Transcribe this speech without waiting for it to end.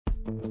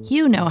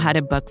You know how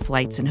to book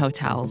flights and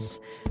hotels.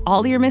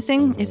 All you're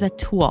missing is a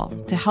tool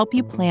to help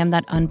you plan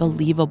that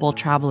unbelievable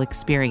travel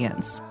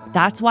experience.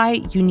 That's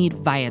why you need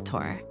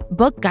Viator.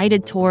 Book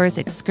guided tours,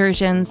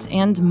 excursions,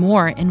 and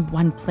more in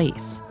one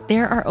place.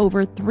 There are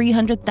over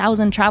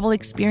 300,000 travel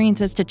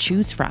experiences to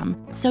choose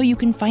from, so you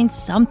can find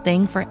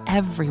something for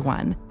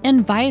everyone.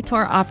 And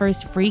Viator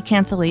offers free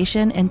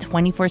cancellation and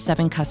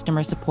 24/7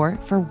 customer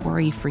support for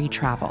worry-free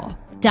travel.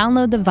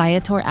 Download the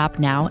Viator app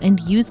now and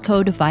use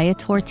code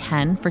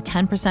Viator10 for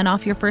 10%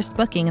 off your first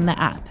booking in the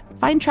app.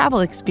 Find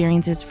travel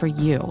experiences for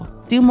you.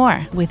 Do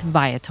more with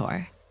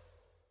Viator.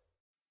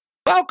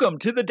 Welcome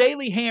to the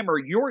Daily Hammer,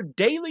 your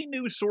daily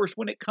news source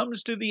when it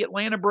comes to the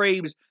Atlanta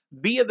Braves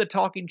via the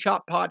Talking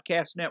Chop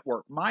Podcast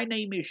Network. My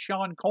name is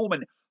Shawn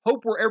Coleman.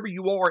 Hope wherever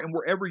you are and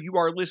wherever you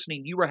are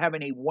listening, you are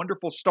having a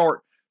wonderful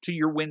start to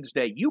your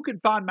Wednesday. You can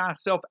find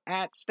myself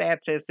at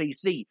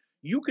StatsSEC.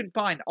 You can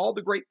find all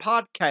the great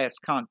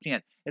podcast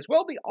content, as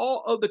well as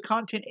all of the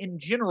content in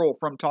general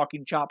from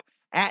Talking Chop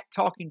at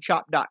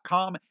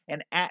TalkingChop.com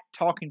and at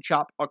Talking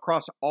Chop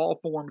across all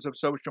forms of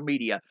social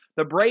media.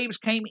 The Braves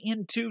came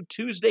into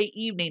Tuesday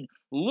evening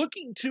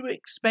looking to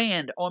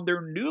expand on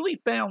their newly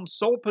found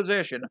sole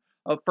possession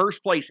of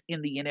first place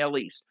in the NL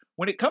East.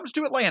 When it comes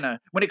to Atlanta,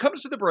 when it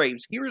comes to the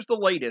Braves, here's the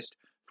latest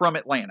from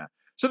Atlanta.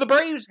 So the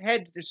Braves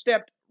had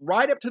stepped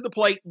right up to the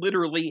plate,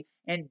 literally,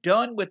 and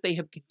done what they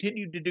have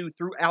continued to do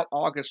throughout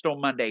August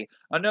on Monday.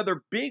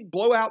 Another big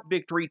blowout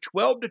victory,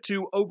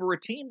 12-2, over a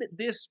team that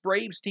this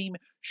Braves team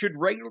should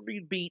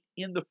regularly beat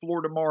in the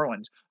Florida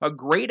Marlins. A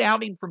great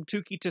outing from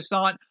Touki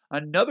Toussaint,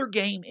 another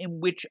game in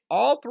which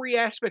all three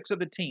aspects of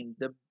the team,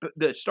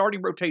 the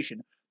starting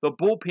rotation, the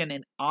bullpen,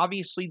 and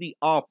obviously the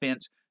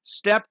offense,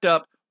 stepped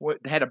up,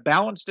 had a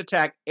balanced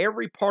attack.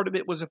 Every part of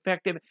it was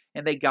effective,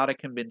 and they got a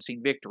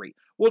convincing victory.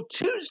 Well,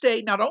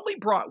 Tuesday not only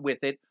brought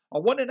with it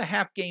a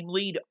 1.5 game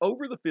lead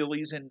over the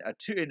Phillies and a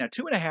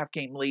 2.5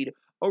 game lead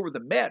over the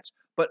Mets,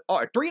 but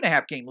a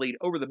 3.5 game lead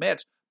over the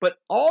Mets, but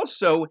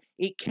also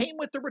it came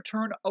with the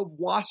return of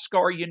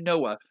Huascar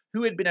Ynoa,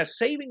 who had been a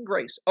saving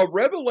grace, a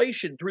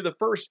revelation through the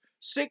first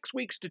 6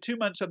 weeks to 2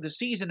 months of the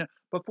season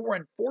before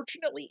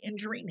unfortunately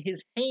injuring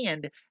his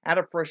hand out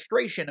of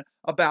frustration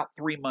about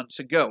 3 months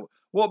ago.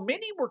 While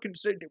many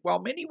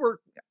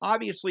were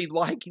obviously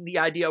liking the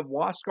idea of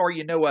Huascar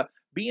Ynoa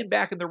being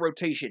back in the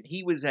rotation,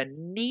 he was a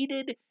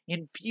needed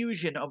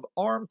infusion of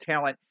arm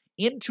talent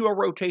into a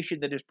rotation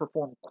that has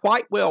performed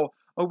quite well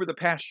over the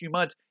past few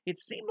months. It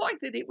seemed like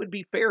that it would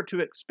be fair to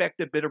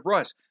expect a bit of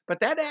rust, but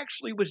that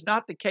actually was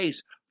not the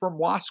case from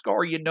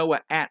Huascar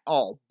Ynoa at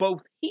all.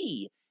 Both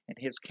he and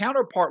his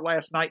counterpart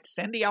last night,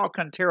 Sandy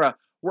Alcantara,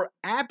 were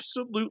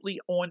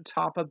absolutely on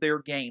top of their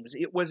games.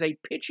 It was a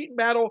pitching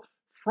battle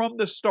from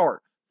the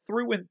start,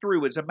 through and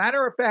through. As a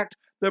matter of fact,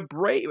 the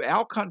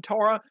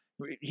Alcantara,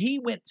 he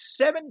went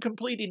 7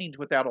 complete innings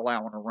without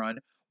allowing a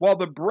run, while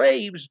the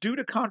Braves, due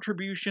to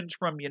contributions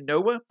from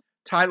Ynoa,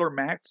 Tyler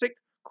Matzek,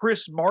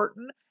 Chris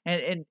Martin,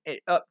 and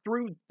up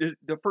through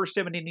the first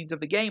 7 innings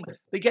of the game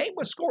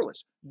was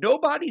scoreless.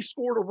 Nobody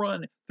scored a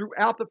run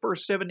throughout the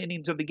first 7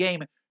 innings of the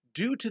game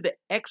due to the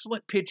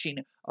excellent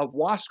pitching of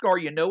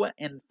Huascar Ynoa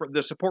and from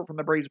the support from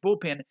the Braves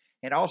bullpen,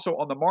 and also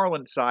on the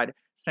Marlins side,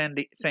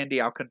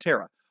 Sandy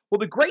Alcantara. Well,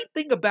 the great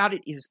thing about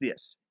it is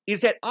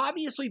that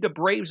obviously the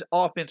Braves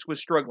offense was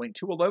struggling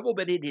to a level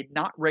that it had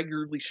not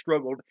regularly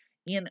struggled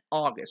in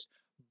August.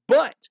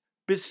 But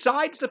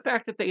besides the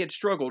fact that they had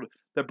struggled,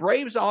 the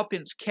Braves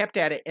offense kept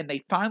at it, and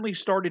they finally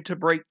started to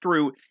break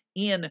through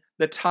in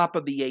the top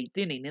of the 8th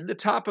inning. In the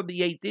top of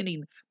the 8th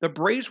inning, the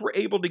Braves were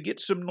able to get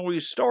some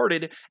noise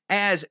started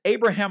as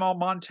Abraham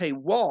Almonte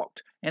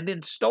walked and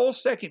then stole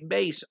second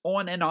base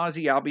on an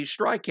Ozzie Albies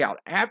strikeout.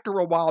 After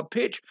a wild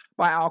pitch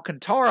by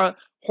Alcantara,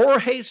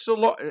 Jorge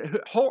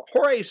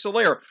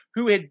Soler,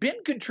 who had been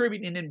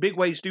contributing in big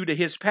ways due to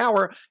his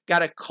power,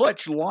 got a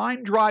clutch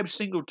line drive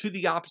single to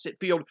the opposite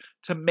field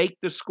to make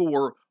the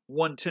score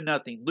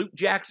 1-0. Luke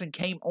Jackson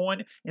came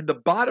on in the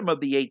bottom of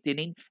the 8th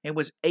inning and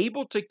was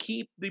able to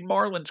keep the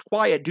Marlins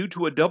quiet due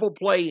to a double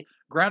play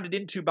grounded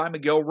into by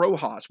Miguel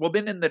Rojas. Well,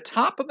 then in the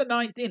top of the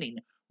 9th inning,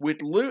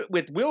 with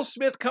Will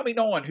Smith coming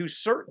on, who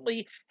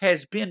certainly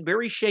has been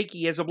very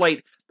shaky as of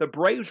late, the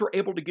Braves were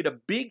able to get a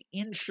big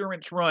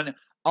insurance run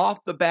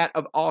off the bat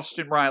of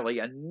Austin Riley.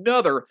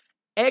 Another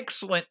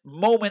excellent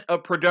moment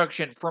of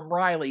production from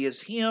Riley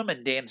as him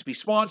and Dansby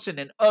Swanson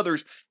and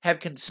others have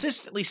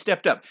consistently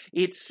stepped up.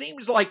 It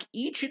seems like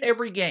each and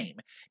every game,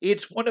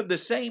 it's one of the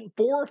same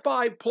 4 or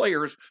 5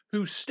 players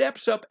who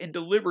steps up and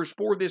delivers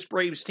for this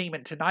Braves team,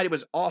 and tonight it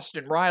was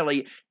Austin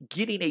Riley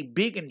getting a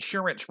big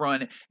insurance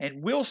run,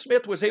 and Will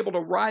Smith was able to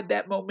ride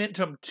that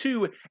momentum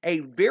to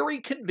a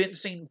very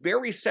convincing,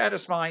 very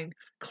satisfying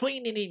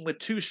clean inning with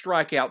 2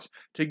 strikeouts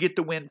to get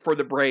the win for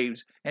the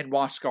Braves and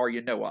Huascar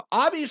Ynoa.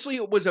 Obviously,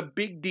 it was a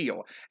big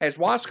deal as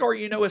Huascar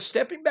Ynoa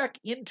stepping back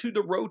into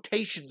the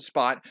rotation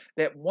spot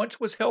that once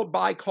was held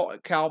by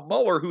Cal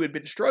Muller, who had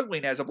been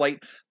struggling as of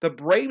late. The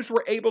Braves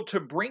were able to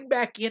bring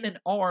back in an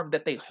arm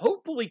that they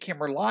hopefully can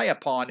rely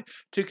upon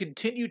to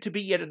continue to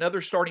be yet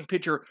another starting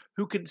pitcher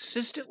who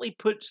consistently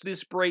puts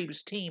this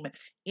Braves team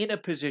in a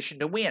position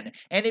to win.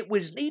 And it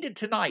was needed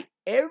tonight.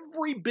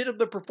 Every bit of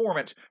the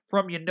performance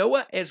from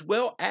Ynoa as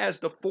well as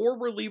the 4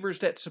 relievers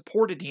that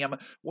supported him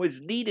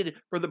was needed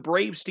for the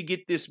Braves to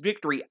get this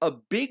victory. A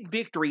big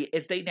victory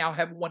as they now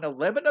have won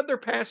 11 of their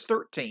past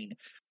 13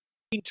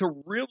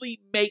 to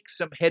really make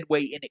some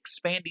headway in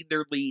expanding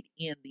their lead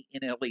in the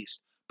NL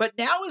East. But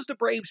now as the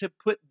Braves have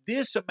put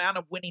this amount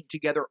of winning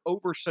together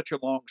over such a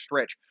long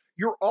stretch,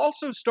 you're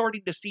also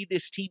starting to see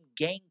this team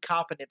gain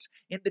confidence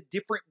in the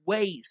different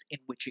ways in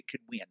which it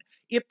could win.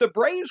 If the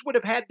Braves would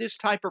have had this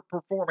type of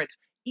performance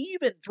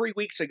even 3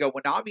 weeks ago,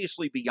 and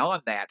obviously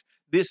beyond that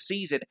this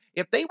season,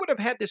 if they would have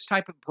had this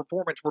type of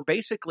performance where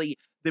basically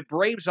the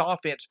Braves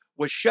offense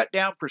was shut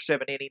down for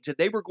 7 innings and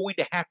they were going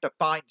to have to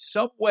find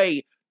some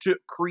way to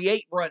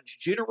create runs,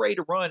 generate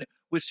a run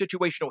with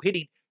situational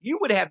hitting, you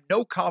would have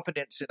no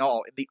confidence at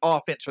all in the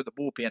offense or the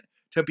bullpen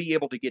to be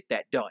able to get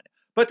that done.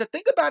 But the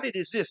thing about it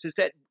is this, is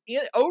that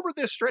over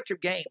this stretch of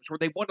games where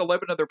they won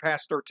 11 of their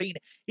past 13,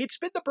 it's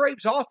been the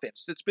Braves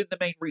offense that's been the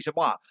main reason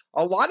why.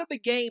 A lot of the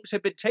games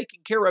have been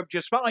taken care of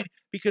just fine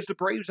because the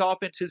Braves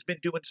offense has been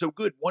doing so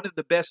good, one of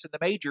the best in the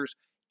majors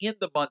in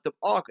the month of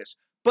August.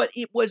 But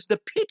it was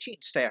the pitching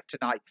staff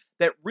tonight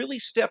that really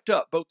stepped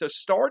up, both the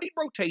starting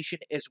rotation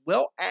as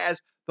well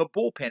as the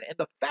bullpen. And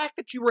the fact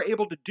that you were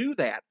able to do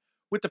that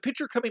with the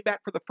pitcher coming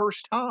back for the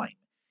first time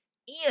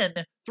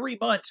in 3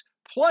 months,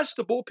 plus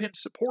the bullpen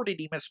supported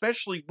him,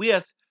 especially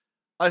with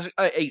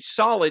a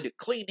solid,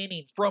 clean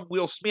inning from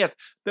Will Smith.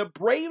 The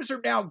Braves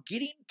are now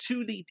getting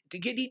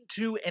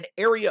to an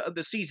area of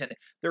the season.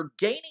 They're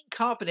gaining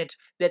confidence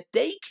that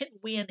they can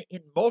win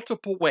in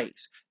multiple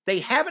ways.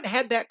 They haven't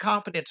had that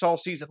confidence all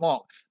season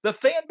long. The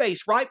fan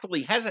base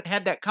rightfully hasn't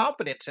had that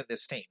confidence in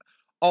this team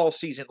all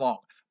season long.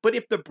 But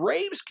if the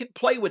Braves can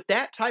play with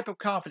that type of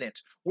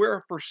confidence,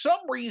 where for some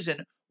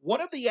reason one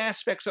of the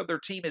aspects of their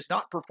team is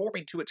not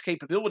performing to its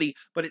capability,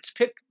 but it's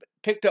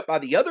picked up by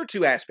the other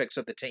 2 aspects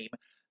of the team,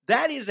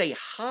 that is a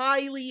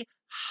highly,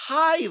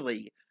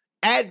 highly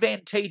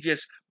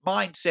advantageous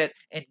mindset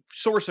and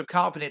source of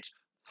confidence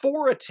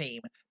for a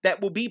team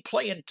that will be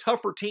playing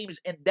tougher teams.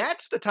 And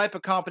that's the type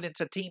of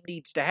confidence a team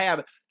needs to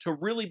have to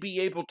really be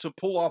able to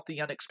pull off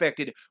the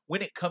unexpected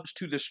when it comes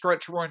to the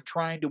stretch run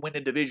trying to win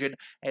a division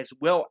as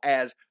well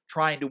as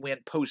trying to win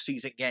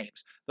postseason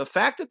games. The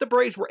fact that the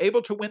Braves were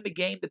able to win the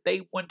game that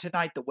they won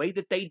tonight the way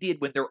that they did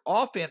when their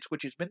offense,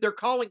 which has been their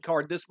calling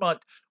card this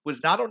month,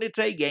 was not on its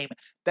A game,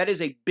 that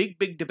is a big,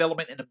 big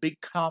development and a big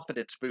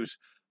confidence boost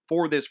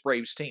for this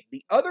Braves team.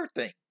 The other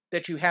thing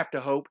that you have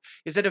to hope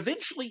is that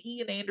eventually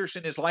Ian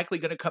Anderson is likely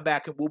going to come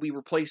back and will be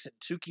replacing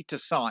Touki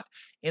Toussaint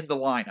in the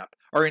lineup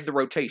or in the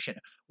rotation.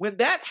 When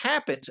that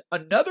happens,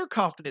 another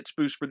confidence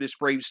boost for this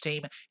Braves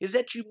team is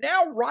that you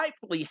now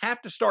rightfully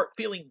have to start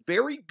feeling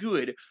very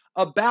good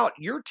about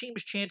your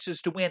team's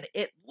chances to win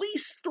at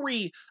least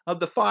 3 of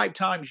the 5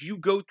 times you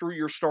go through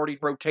your starting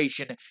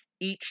rotation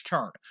each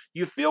turn.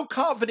 You feel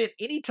confident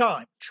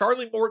anytime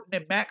Charlie Morton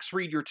and Max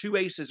Reed, your 2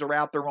 aces, are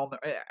out there on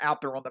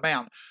the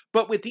mound.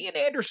 But with Ian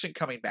Anderson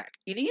coming back,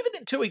 and even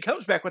until he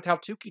comes back with how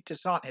Touki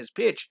Toussaint has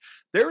pitched,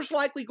 there's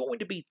likely going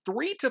to be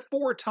 3 to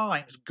 4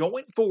 times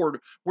going forward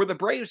where the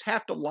Braves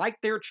have to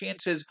like their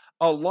chances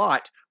a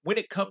lot when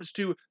it comes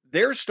to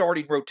their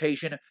starting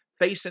rotation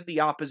facing the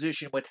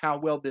opposition with how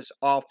well this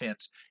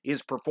offense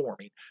is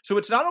performing. So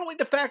it's not only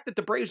the fact that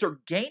the Braves are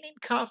gaining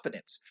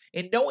confidence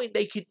in knowing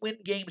they can win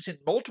games in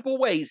multiple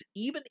ways,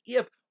 even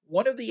if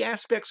one of the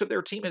aspects of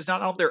their team is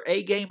not on their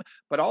A game,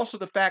 but also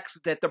the fact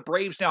that the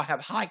Braves now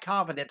have high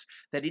confidence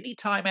that any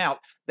time out,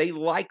 they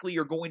likely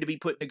are going to be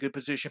put in a good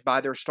position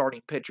by their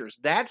starting pitchers.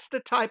 That's the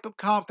type of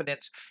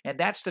confidence and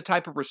that's the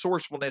type of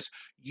resourcefulness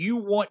you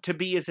want to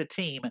be as a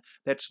team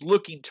that's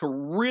looking to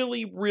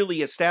really,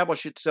 really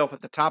establish itself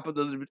at the top of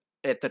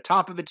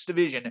its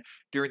division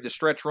during the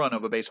stretch run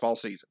of a baseball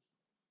season.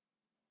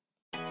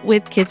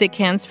 With Kizik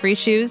Hands Free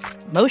Shoes,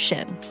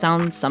 motion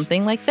sounds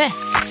something like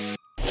this.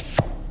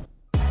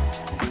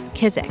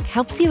 Kizik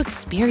helps you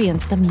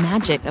experience the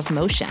magic of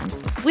motion.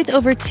 With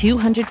over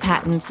 200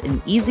 patents and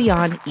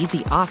easy-on,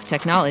 easy-off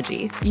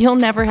technology, you'll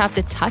never have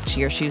to touch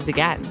your shoes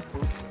again.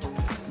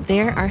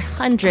 There are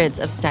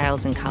hundreds of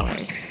styles and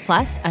colors,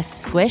 plus a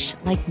squish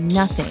like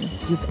nothing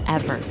you've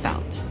ever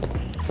felt.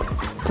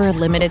 For a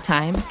limited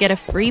time, get a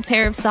free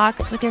pair of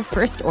socks with your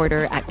first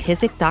order at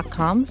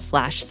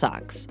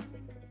kizik.com/socks.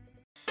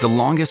 The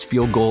longest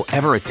field goal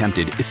ever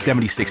attempted is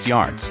 76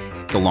 yards.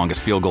 The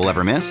longest field goal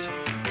ever missed?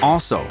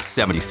 Also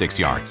 76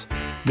 yards.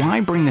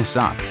 Why bring this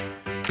up?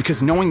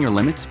 Because knowing your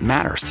limits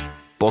matters,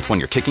 both when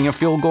you're kicking a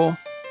field goal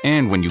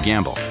and when you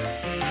gamble.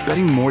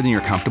 Betting more than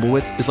you're comfortable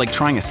with is like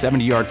trying a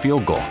 70-yard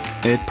field goal.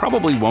 It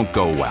probably won't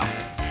go well.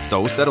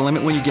 So set a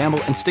limit when you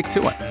gamble and stick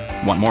to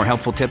it. Want more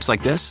helpful tips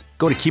like this?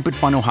 Go to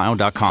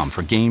keepitfunohio.com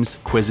for games,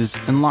 quizzes,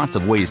 and lots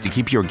of ways to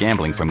keep your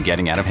gambling from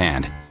getting out of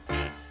hand.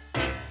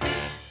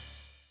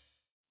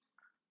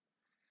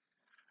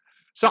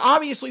 So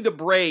obviously the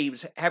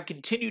Braves have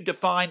continued to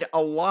find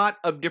a lot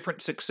of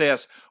different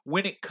success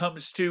when it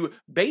comes to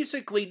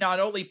basically not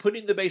only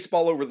putting the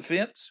baseball over the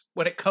fence,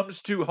 when it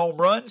comes to home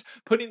runs,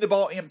 putting the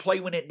ball in play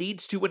when it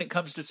needs to, when it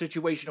comes to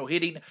situational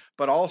hitting,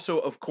 but also,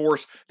 of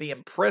course, the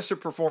impressive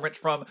performance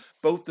from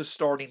both the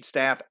starting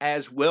staff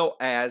as well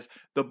as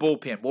the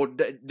bullpen. Well,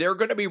 they're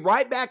going to be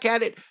right back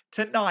at it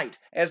tonight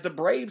as the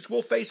Braves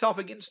will face off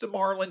against the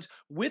Marlins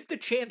with the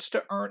chance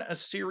to earn a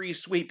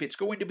series sweep. It's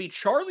going to be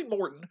Charlie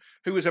Morton,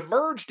 who has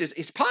emerged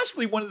as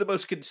possibly one of the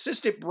most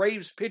consistent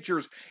Braves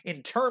pitchers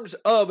in terms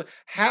of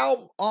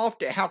how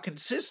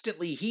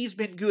consistently he's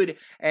been good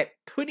at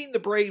putting the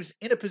Braves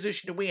in a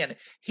position to win.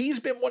 He's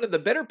been one of the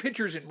better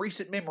pitchers in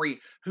recent memory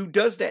who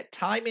does that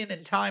time in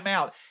and time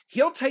out.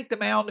 He'll take the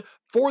mound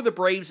for the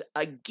Braves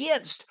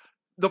against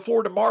the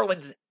Florida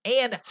Marlins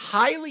and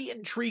highly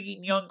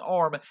intriguing young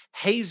arm,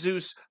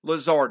 Jesus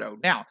Luzardo.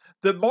 Now,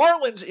 the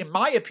Marlins, in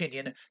my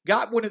opinion,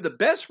 got one of the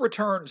best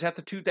returns at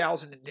the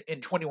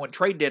 2021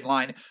 trade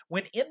deadline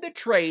when in the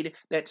trade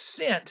that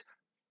sent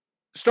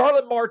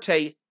Starlin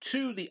Marte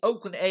to the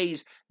Oakland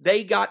A's,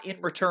 they got in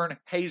return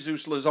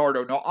Jesus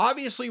Luzardo. Now,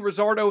 obviously,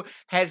 Luzardo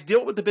has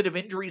dealt with a bit of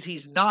injuries.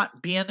 He's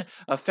not been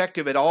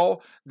effective at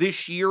all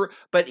this year,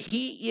 but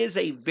he is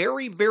a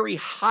very, very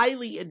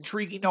highly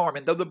intriguing arm.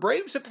 And though the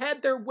Braves have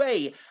had their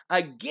way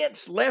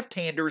against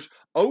left-handers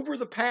over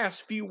the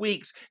past few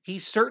weeks, he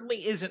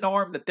certainly is an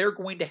arm that they're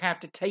going to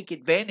have to take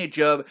advantage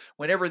of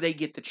whenever they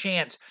get the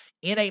chance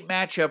in a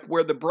matchup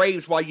where the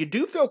Braves, while you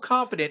do feel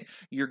confident,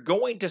 you're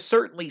going to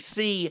certainly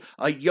see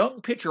a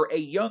young pitcher, a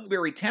young,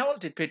 very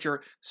talented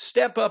pitcher,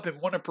 step up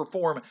and want to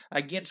perform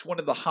against one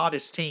of the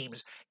hottest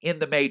teams in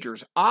the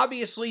majors.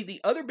 Obviously, the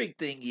other big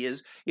thing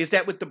is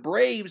that with the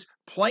Braves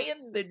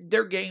playing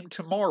their game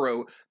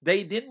tomorrow,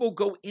 they then will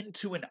go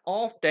into an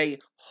off day,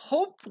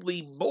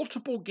 hopefully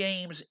multiple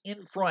games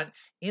in front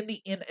in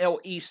the NL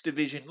East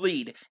division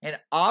lead. And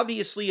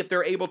obviously, if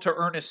they're able to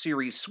earn a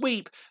series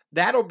sweep,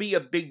 that'll be a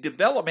big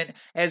development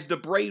as the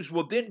Braves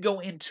will then go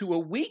into a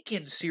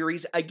weekend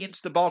series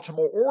against the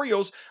Baltimore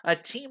Orioles, a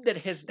team that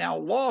has now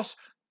lost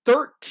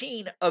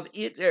 13 of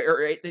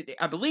it,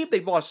 I believe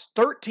they've lost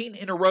 13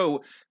 in a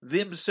row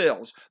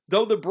themselves.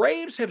 Though the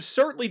Braves have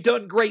certainly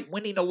done great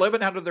winning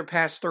 11 out of their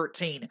past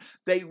 13,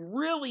 they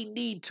really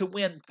need to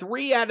win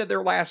 3 out of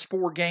their last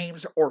 4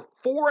 games or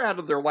 4 out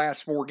of their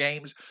last 4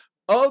 games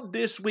of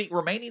this week,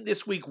 remaining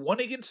this week, 1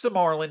 against the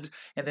Marlins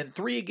and then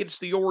 3 against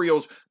the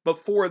Orioles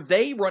before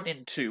they run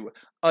into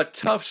a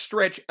tough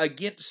stretch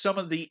against some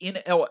of the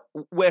NL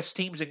West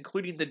teams,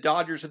 including the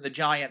Dodgers and the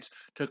Giants,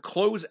 to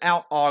close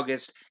out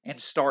August and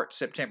start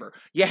September.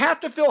 You have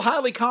to feel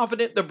highly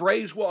confident the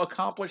Braves will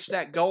accomplish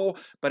that goal,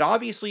 but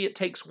obviously it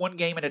takes one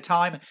game at a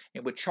time,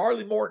 and with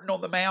Charlie Morton on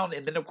the mound,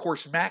 and then of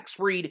course Max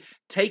Fried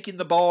taking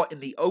the ball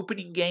in the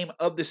opening game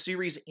of the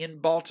series in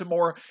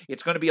Baltimore,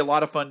 it's going to be a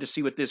lot of fun to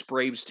see what this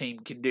Braves team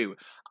can do.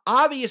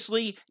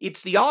 Obviously,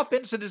 it's the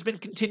offense that has been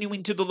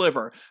continuing to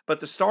deliver, but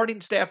the starting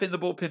staff in the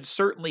bullpen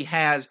certainly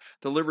has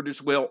delivered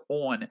as well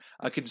on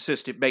a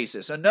consistent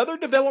basis. Another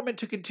development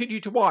to continue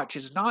to watch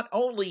is not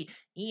only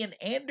Ian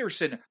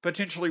Anderson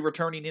potentially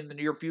returning in the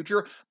near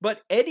future,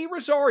 but Eddie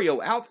Rosario,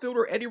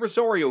 outfielder Eddie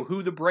Rosario,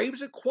 who the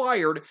Braves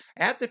acquired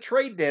at the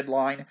trade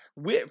deadline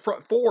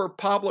for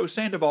Pablo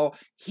Sandoval.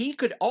 He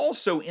could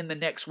also in the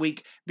next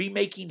week be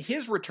making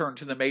his return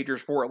to the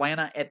majors for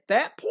Atlanta. At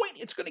that point,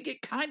 it's going to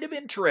get kind of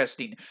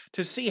interesting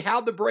to see how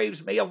the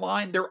Braves may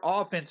align their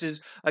offenses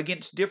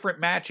against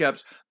different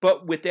matchups.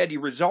 But with Eddie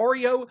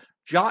Rosario,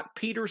 Jock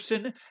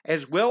Peterson,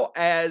 as well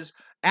as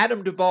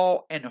Adam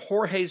Duvall and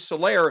Jorge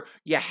Soler,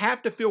 you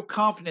have to feel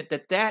confident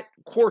that that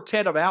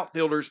quartet of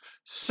outfielders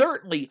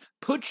certainly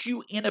puts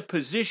you in a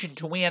position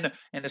to win,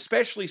 and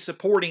especially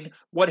supporting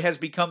what has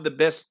become the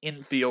best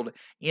infield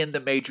in the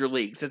major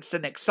leagues. It's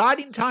an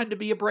exciting time to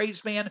be a Braves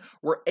fan.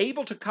 We're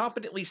able to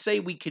confidently say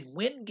we can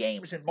win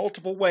games in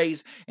multiple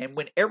ways, and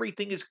when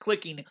everything is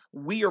clicking,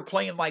 we are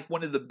playing like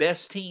one of the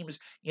best teams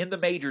in the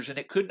majors, and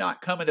it could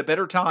not come at a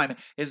better time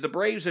as the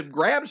Braves have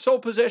grabbed sole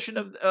possession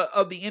of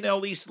the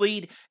NL East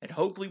lead, and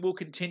hopefully will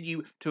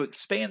continue to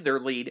expand their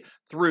lead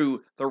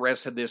through the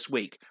rest of this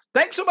week.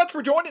 Thanks so much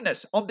for joining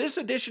us on this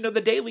edition of the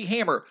Daily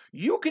Hammer.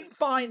 You can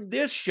find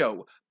this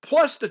show,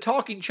 plus the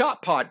Talking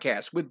Chop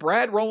podcast with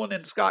Brad Rowland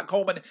and Scott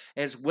Coleman,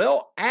 as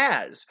well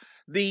as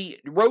the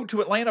Road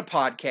to Atlanta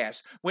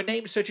podcast with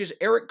names such as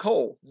Eric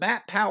Cole,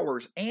 Matt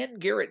Powers,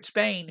 and Garrett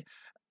Spain,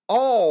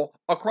 all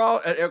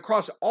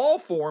across all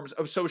forms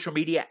of social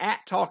media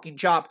at Talking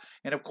Chop,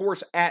 and of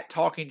course at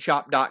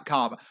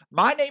TalkingChop.com.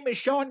 My name is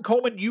Shawn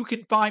Coleman. You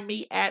can find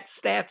me at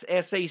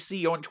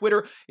StatsSAC on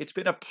Twitter. It's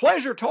been a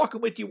pleasure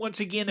talking with you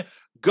once again.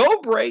 Go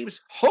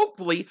Braves!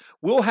 Hopefully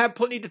we'll have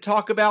plenty to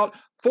talk about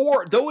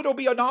though it'll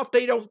be an off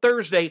date on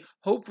Thursday.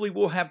 Hopefully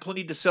we'll have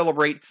plenty to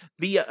celebrate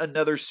via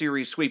another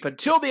series sweep.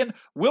 Until then,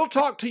 we'll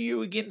talk to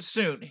you again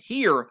soon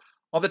here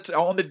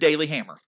on the Daily Hammer.